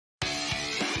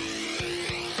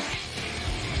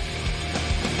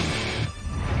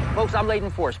Folks, I'm Laden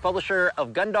Force, publisher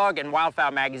of Gundog and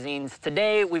Wildfowl magazines.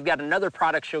 Today, we've got another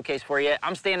product showcase for you.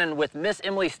 I'm standing with Miss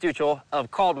Emily Stuchell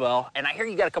of Caldwell, and I hear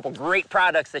you got a couple great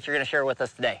products that you're going to share with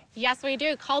us today. Yes, we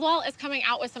do. Caldwell is coming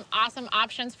out with some awesome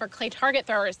options for clay target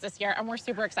throwers this year, and we're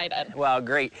super excited. Well,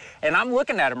 great. And I'm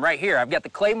looking at them right here. I've got the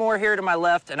Claymore here to my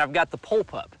left, and I've got the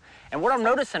Pullpup. And what I'm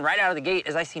noticing right out of the gate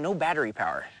is I see no battery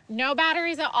power. No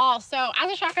batteries at all. So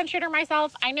as a shotgun shooter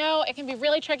myself, I know it can be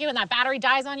really tricky when that battery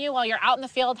dies on you while you're out in the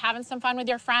field having some fun with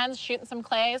your friends, shooting some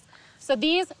clays. So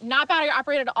these, not battery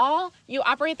operated at all. You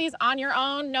operate these on your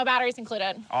own, no batteries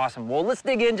included. Awesome. Well, let's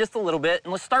dig in just a little bit,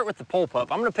 and let's start with the Pullpup.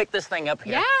 I'm gonna pick this thing up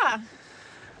here. Yeah.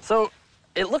 So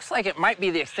it looks like it might be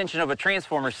the extension of a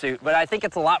transformer suit, but I think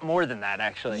it's a lot more than that,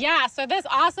 actually. Yeah, so this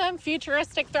awesome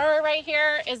futuristic thrower right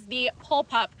here is the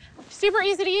Pullpup. Super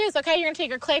easy to use, okay? You're gonna take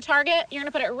your clay target, you're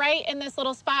gonna put it right in this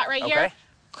little spot right here,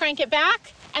 crank it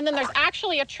back, and then there's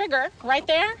actually a trigger right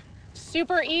there.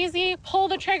 Super easy, pull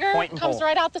the trigger, comes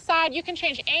right out the side. You can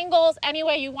change angles any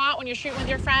way you want when you're shooting with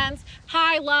your friends.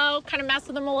 High, low, kind of mess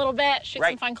with them a little bit, shoot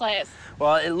some fun clays.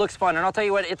 Well, it looks fun, and I'll tell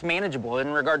you what, it's manageable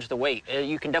in regards to weight.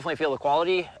 You can definitely feel the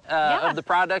quality of the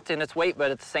product and its weight, but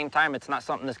at the same time, it's not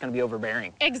something that's gonna be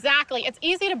overbearing. Exactly, it's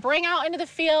easy to bring out into the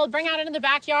field, bring out into the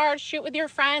backyard, shoot with your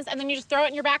friends, and then you just throw it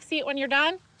in your back seat when you're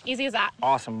done. Easy as that.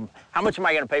 Awesome. How much am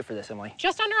I going to pay for this, Emily?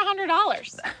 Just under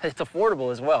 $100. It's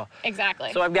affordable as well.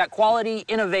 Exactly. So I've got quality,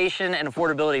 innovation, and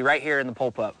affordability right here in the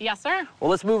Pullpup. Yes, sir. Well,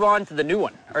 let's move on to the new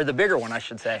one, or the bigger one, I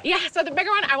should say. Yeah, so the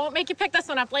bigger one, I won't make you pick this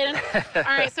one up, Laden. All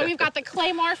right, so we've got the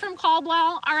Claymore from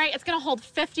Caldwell. All right, it's going to hold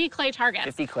 50 clay targets.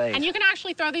 50 clays. And you can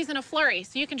actually throw these in a flurry.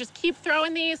 So you can just keep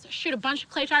throwing these, shoot a bunch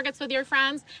of clay targets with your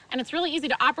friends, and it's really easy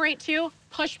to operate too.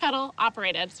 Push pedal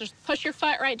operated. So just push your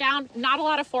foot right down. Not a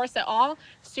lot of force at all.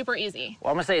 Super easy.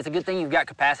 Well, I'm gonna say it's a good thing you've got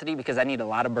capacity because I need a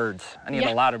lot of birds. I need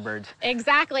a lot of birds.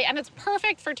 Exactly, and it's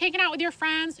perfect for taking out with your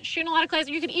friends, shooting a lot of clays.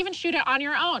 You could even shoot it on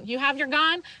your own. You have your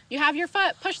gun, you have your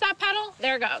foot, push that pedal,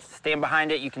 there it goes. Stand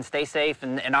behind it, you can stay safe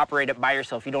and operate it by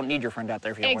yourself. You don't need your friend out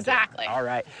there if you don't want to. Exactly. All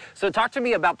right, so talk to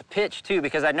me about the pitch too,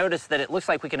 because I noticed that it looks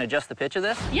like we can adjust the pitch of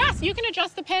this. Yes, you can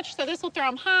adjust the pitch, so this will throw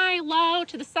them high, low,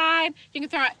 to the side. You can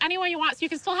throw it any way you want, so you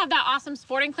can still have that awesome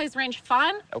sporting clays range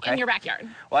fun in your backyard.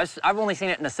 Well, I've only seen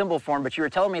it in a symbol form, but you were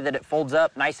telling me that it folds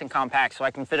up nice and compact, so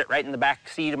I can fit it right in the back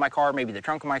seat of my car, maybe the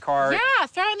trunk of my car. Yeah,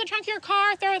 throw it in the trunk of your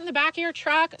car, throw it in the back of your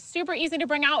truck. Super easy to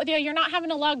bring out with you. You're not having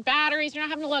to lug batteries. You're not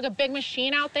having to lug a big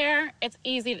machine out there. It's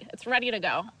easy. It's ready to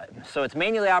go. So it's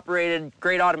manually operated,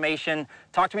 great automation.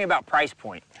 Talk to me about price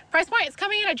point. Price point, it's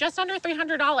coming in at just under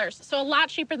 $300, so a lot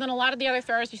cheaper than a lot of the other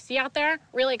throwers you see out there.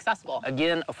 Really accessible.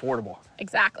 Again, affordable.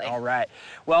 Exactly. All right.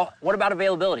 Well, what about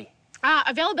availability?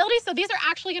 Availability, so these are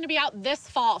actually going to be out this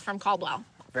fall from Caldwell.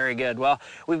 Very good. Well,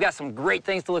 we've got some great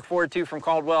things to look forward to from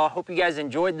Caldwell. Hope you guys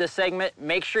enjoyed this segment.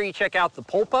 Make sure you check out the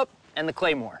Pullpup and the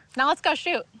Claymore. Now let's go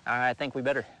shoot. I think we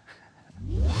better.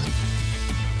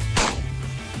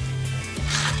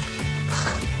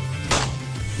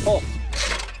 Pull.